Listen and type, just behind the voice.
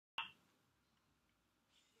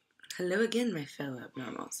Hello again, my fellow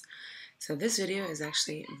abnormals. So this video is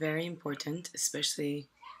actually very important, especially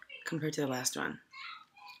compared to the last one.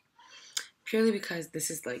 Purely because this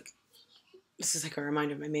is like a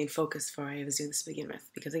reminder of my main focus for why I was doing this to begin with.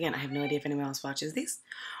 Because again, I have no idea if anyone else watches these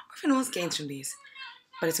or if anyone else gains from these.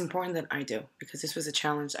 But it's important that I do, because this was a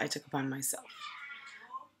challenge I took upon myself.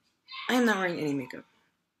 I am not wearing any makeup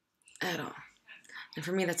at all. And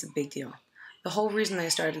for me, that's a big deal. The whole reason I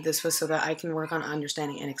started this was so that I can work on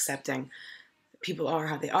understanding and accepting people are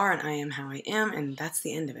how they are and I am how I am, and that's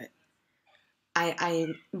the end of it.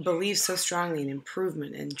 I believe so strongly in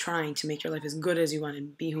improvement and trying to make your life as good as you want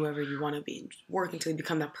and be whoever you want to be, and work until you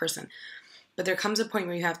become that person. But there comes a point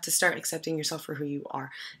where you have to start accepting yourself for who you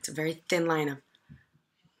are. It's a very thin line of,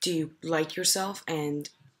 do you like yourself and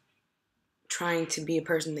trying to be a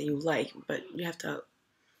person that you like, but you have to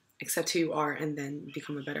accept who you are and then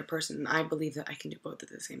become a better person. And I believe that I can do both at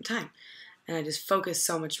the same time. And I just focus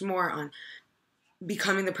so much more on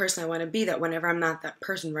becoming the person I want to be, that whenever I'm not that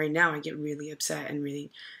person right now, I get really upset and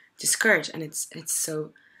really discouraged. And it's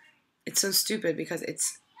so stupid, because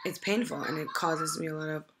it's painful and it causes me a lot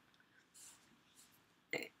of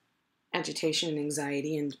agitation and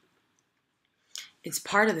anxiety, and it's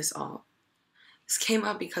part of this all. This came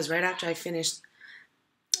up because right after I finished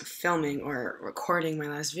filming or recording my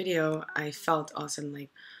last video, I felt all of a sudden like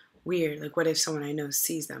weird. Like, what if someone I know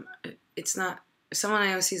sees them? It's not, if someone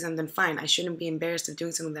I know sees them, then fine. I shouldn't be embarrassed of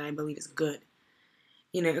doing something that I believe is good.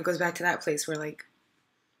 You know, it goes back to that place where, like,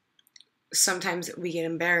 sometimes we get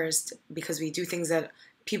embarrassed because we do things that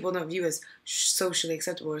people don't view as socially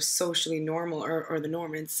acceptable or socially normal, or the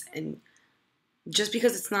norm. And just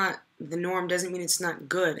because it's not the norm doesn't mean it's not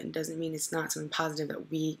good, and doesn't mean it's not something positive that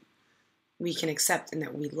we can accept and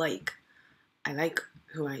that we like. I like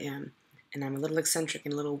who I am, and I'm a little eccentric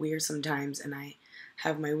and a little weird sometimes, and I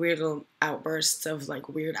have my weird little outbursts of like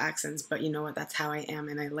weird accents, but you know what, that's how I am,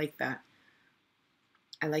 and I like that.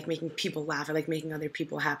 I like making people laugh. I like making other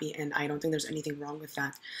people happy, and I don't think there's anything wrong with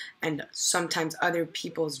that. And sometimes other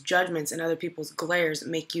people's judgments and other people's glares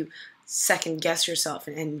make you second guess yourself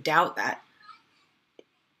and doubt that.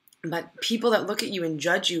 But people that look at you and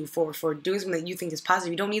judge you for doing something that you think is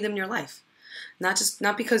positive, you don't need them in your life. Not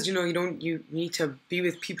because you need to be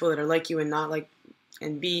with people that are like you and not like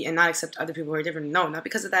and not accept other people who are different. No, not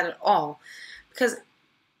because of that at all. Because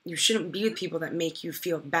you shouldn't be with people that make you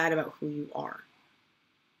feel bad about who you are.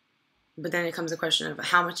 But then it comes a question of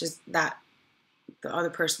how much is that the other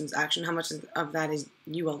person's action, how much of that is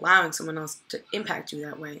you allowing someone else to impact you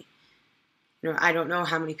that way. You know, I don't know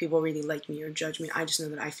how many people really like me or judge me. I just know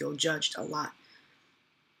that I feel judged a lot.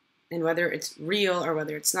 And whether it's real or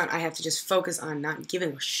whether it's not, I have to just focus on not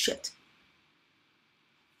giving a shit.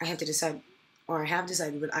 I have to decide, or I have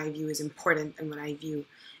decided, what I view is important and what I view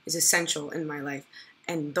is essential in my life.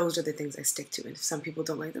 And those are the things I stick to. And if some people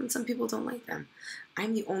don't like them, some people don't like them.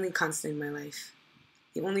 I'm the only constant in my life.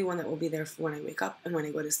 The only one that will be there for when I wake up and when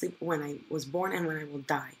I go to sleep, when I was born and when I will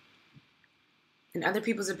die. And other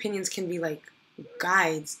people's opinions can be like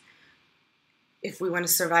guides if we want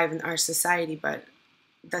to survive in our society, but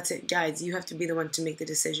that's it, guides. You have to be the one to make the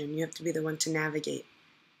decision. You have to be the one to navigate.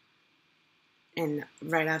 And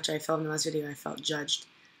right after I filmed the last video, I felt judged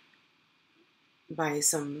by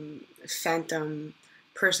some phantom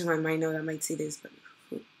person who I might know that might see this, but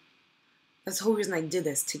that's the whole reason I did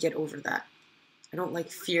this, to get over that. I don't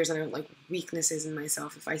like fears and I don't like weaknesses in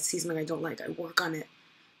myself. If I see something I don't like, I work on it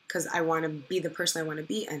because I want to be the person I want to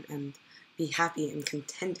be and be happy and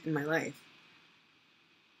content in my life.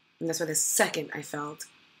 And that's why the second I felt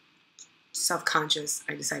self-conscious,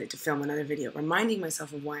 I decided to film another video, reminding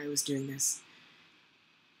myself of why I was doing this.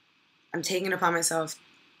 I'm taking it upon myself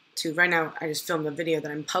to, right now, I just filmed a video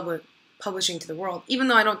that I'm publishing to the world, even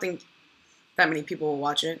though I don't think that many people will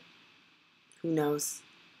watch it. Who knows?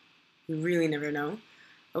 You really never know.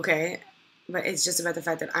 Okay? But it's just about the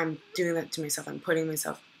fact that I'm doing that to myself. I'm putting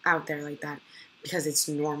myself out there like that because it's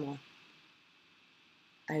normal.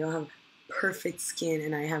 I don't have perfect skin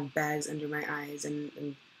and I have bags under my eyes and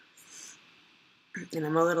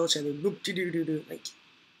I'm a little chilly. Like,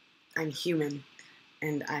 I'm human.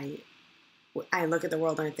 And I look at the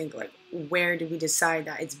world and I think, like, where did we decide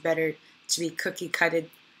that it's better to be cookie-cutted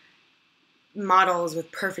models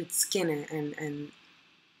with perfect skin and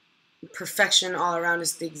perfection all around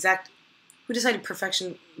us? Who decided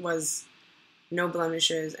perfection was no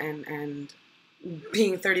blemishes and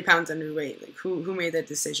being 30 pounds underweight? Like, who made that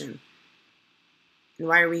decision? And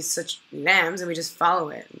why are we such lambs and we just follow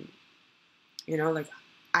it? And, you know, like,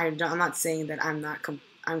 I'm not saying that I'm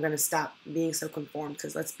going to stop being so conformed,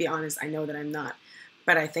 because let's be honest, I know that I'm not.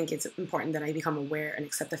 But I think it's important that I become aware and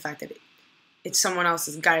accept the fact that it's someone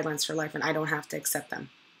else's guidelines for life and I don't have to accept them.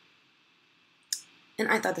 And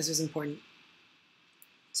I thought this was important,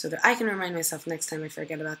 so that I can remind myself next time I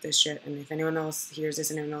forget about this shit. And if anyone else hears this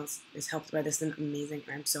and anyone else is helped by this, then amazing.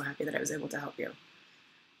 I'm so happy that I was able to help you.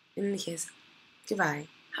 In any case, goodbye.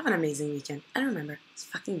 Have an amazing weekend. And remember, just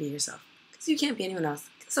fucking be yourself. Because you can't be anyone else.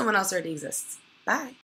 Because someone else already exists. Bye.